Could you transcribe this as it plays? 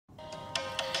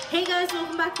Hey guys,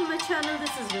 welcome back to my channel.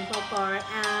 This is Rimpa,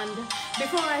 and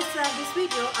before I start this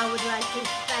video, I would like to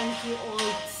thank you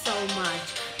all so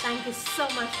much. Thank you so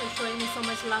much for showing me so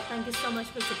much love. Thank you so much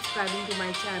for subscribing to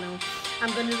my channel.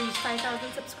 I'm going to reach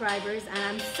 5,000 subscribers and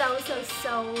I'm so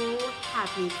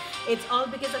happy. It's all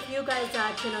because of you guys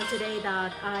that, today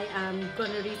that I am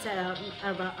going to reach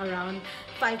around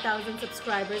 5,000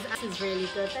 subscribers. This is really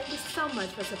good. Thank you so much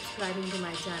for subscribing to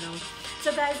my channel.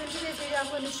 So guys, in today's video, I'm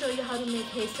going to show you how to make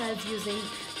hairstyles using,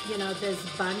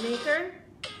 this Bun Maker.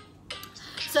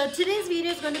 So today's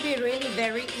video is going to be really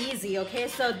very easy, okay?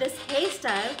 So this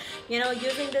hairstyle,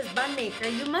 using this Bun Maker,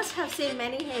 you must have seen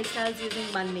many hairstyles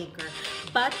using Bun Maker.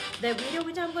 But the video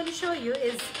which I'm going to show you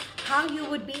is how you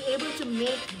would be able to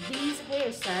make these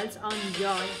hairstyles on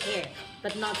your hair,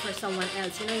 but not for someone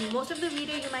else. In most of the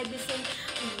video you might be seeing,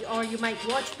 or you might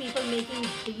watch people making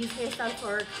these hairstyles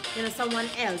for, someone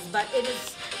else. But it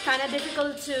is kind of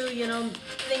difficult to,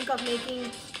 think of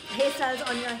making hairstyles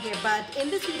on your hair. But in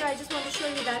this video I just want to show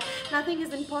you that nothing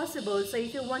is impossible. So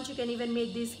if you want, you can even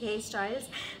make these hairstyles,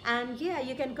 and yeah,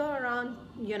 you can go around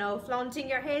flaunting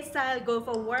your hairstyle, go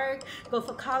for work, go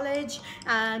for college,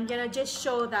 and just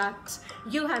show that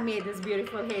you have made this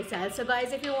beautiful hairstyle. So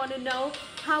guys, if you want to know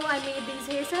how I made these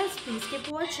hairstyles, please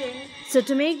keep watching. So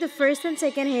to make the first and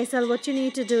second hairstyle, what you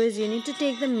need to do is you need to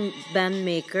take the Bun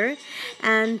Maker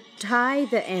and tie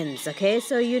the ends. Okay,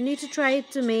 so you need to try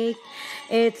to make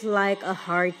it like a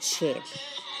heart shape.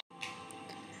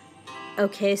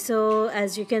 Okay, so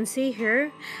as you can see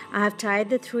here, I have tied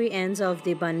the three ends of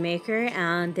the Bun Maker,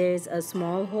 and there's a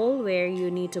small hole where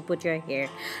you need to put your hair.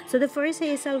 So the first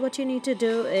hairstyle, what you need to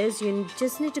do is you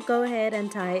just need to go ahead and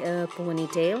tie a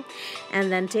ponytail,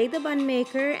 and then take the Bun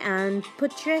Maker and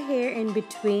put your hair in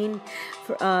between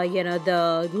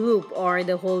the loop or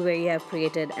the hole where you have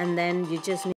created, and then you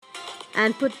just need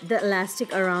and put the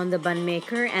elastic around the Bun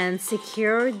Maker and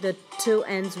secure the two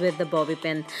ends with the bobby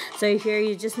pin. So here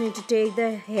you just need to take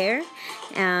the hair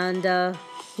and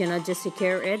just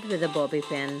secure it with a bobby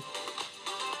pin.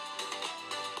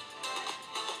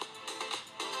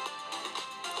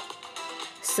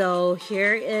 So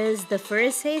here is the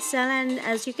first hairstyle, and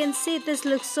as you can see, this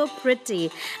looks so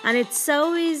pretty and it's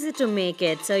so easy to make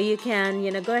it. So you can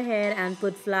go ahead and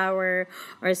put flower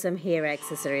or some hair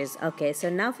accessories. Okay, so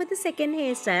now for the second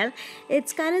hairstyle,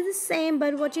 it's kind of the same,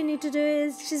 but what you need to do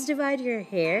is just divide your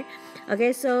hair.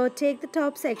 Okay, so take the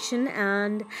top section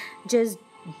and just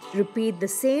repeat the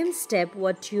same step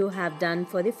what you have done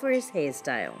for the first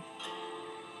hairstyle.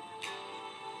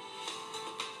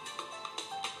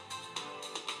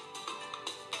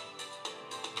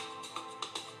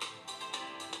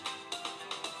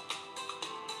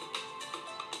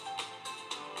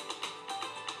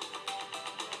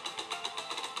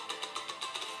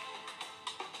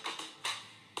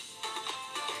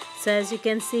 So as you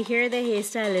can see here, the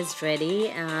hairstyle is ready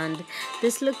and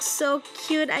this looks so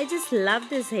cute. I just love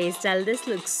this hairstyle. This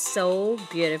looks so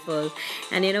beautiful.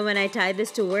 And when I tie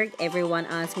this to work, everyone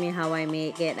asks me how I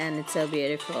make it, and it's so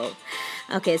beautiful.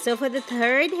 Okay, so for the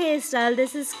third hairstyle,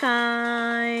 this is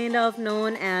kind of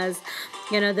known as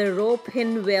the rope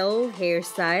pinwheel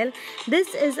hairstyle.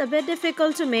 This is a bit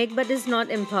difficult to make, but it's not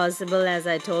impossible. As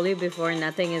I told you before,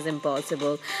 nothing is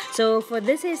impossible. So for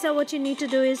this hairstyle, what you need to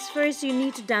do is first you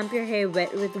need to damp your hair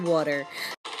wet with water.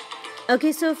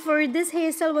 Okay, so for this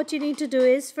hairstyle, what you need to do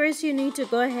is first you need to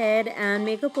go ahead and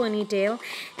make a ponytail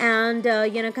and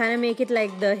kind of make it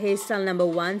like the hairstyle number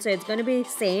 1. So it's going to be the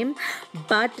same,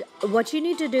 but what you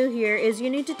need to do here is you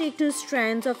need to take 2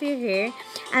 strands of your hair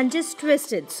and just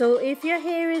twist it. So if your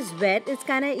hair is wet, it's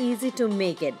kind of easy to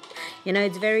make it.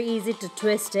 It's very easy to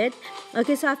twist it.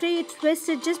 Okay, so after you twist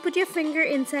it, just put your finger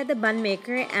inside the Bun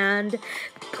Maker and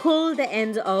pull the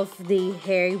ends of the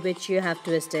hair which you have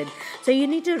twisted. So you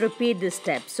need to repeat this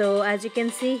step. So as you can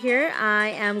see here, I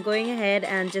am going ahead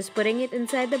and just putting it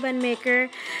inside the Bun Maker,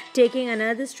 taking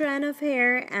another strand of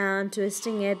hair and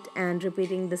twisting it and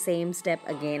repeating the same step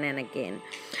again and again.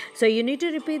 So you need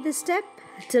to repeat this step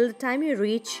till the time you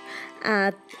reach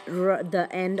at the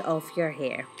end of your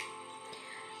hair.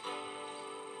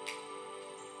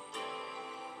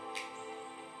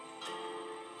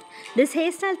 This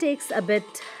hairstyle takes a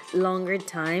bit longer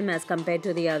time as compared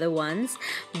to the other ones,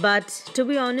 but to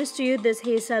be honest to you, this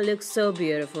hairstyle looks so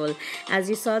beautiful. As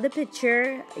you saw the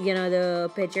picture,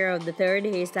 the picture of the third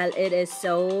hairstyle, it is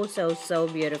so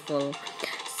beautiful.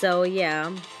 So yeah,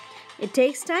 it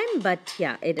takes time, but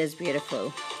yeah, it is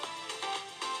beautiful.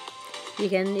 You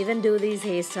can even do these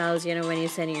hairstyles when you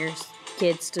send your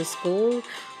kids to school,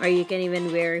 or you can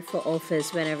even wear it for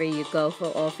office whenever you go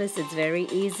for office. It's very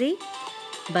easy,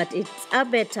 but it's a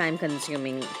bit time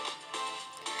consuming.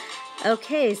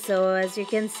 Okay, so as you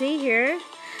can see here,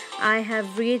 I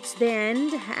have reached the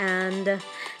end, and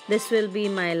this will be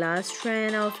my last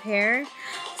strand of hair.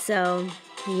 So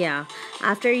yeah,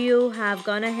 after you have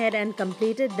gone ahead and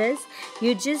completed this,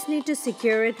 you just need to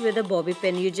secure it with a bobby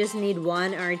pin. You just need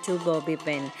one or two bobby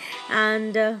pin,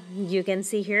 and you can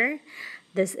see here,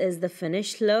 this is the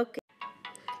finished look.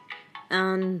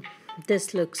 And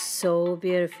this looks so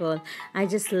beautiful. I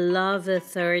just love the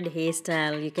third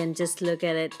hairstyle. You can just look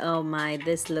at it. Oh my,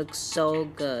 this looks so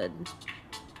good.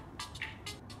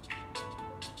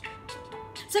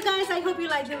 So guys, I hope you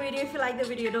like the video. If you like the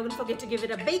video, don't forget to give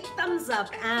it a big thumbs up,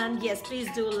 and yes,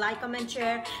 please do like, comment,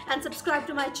 share, and subscribe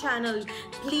to my channel.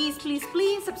 Please, please,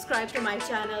 please subscribe to my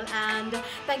channel. And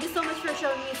thank you so much for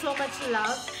showing me so much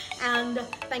love, and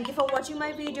thank you for watching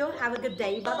my video. Have a good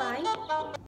day. Bye bye.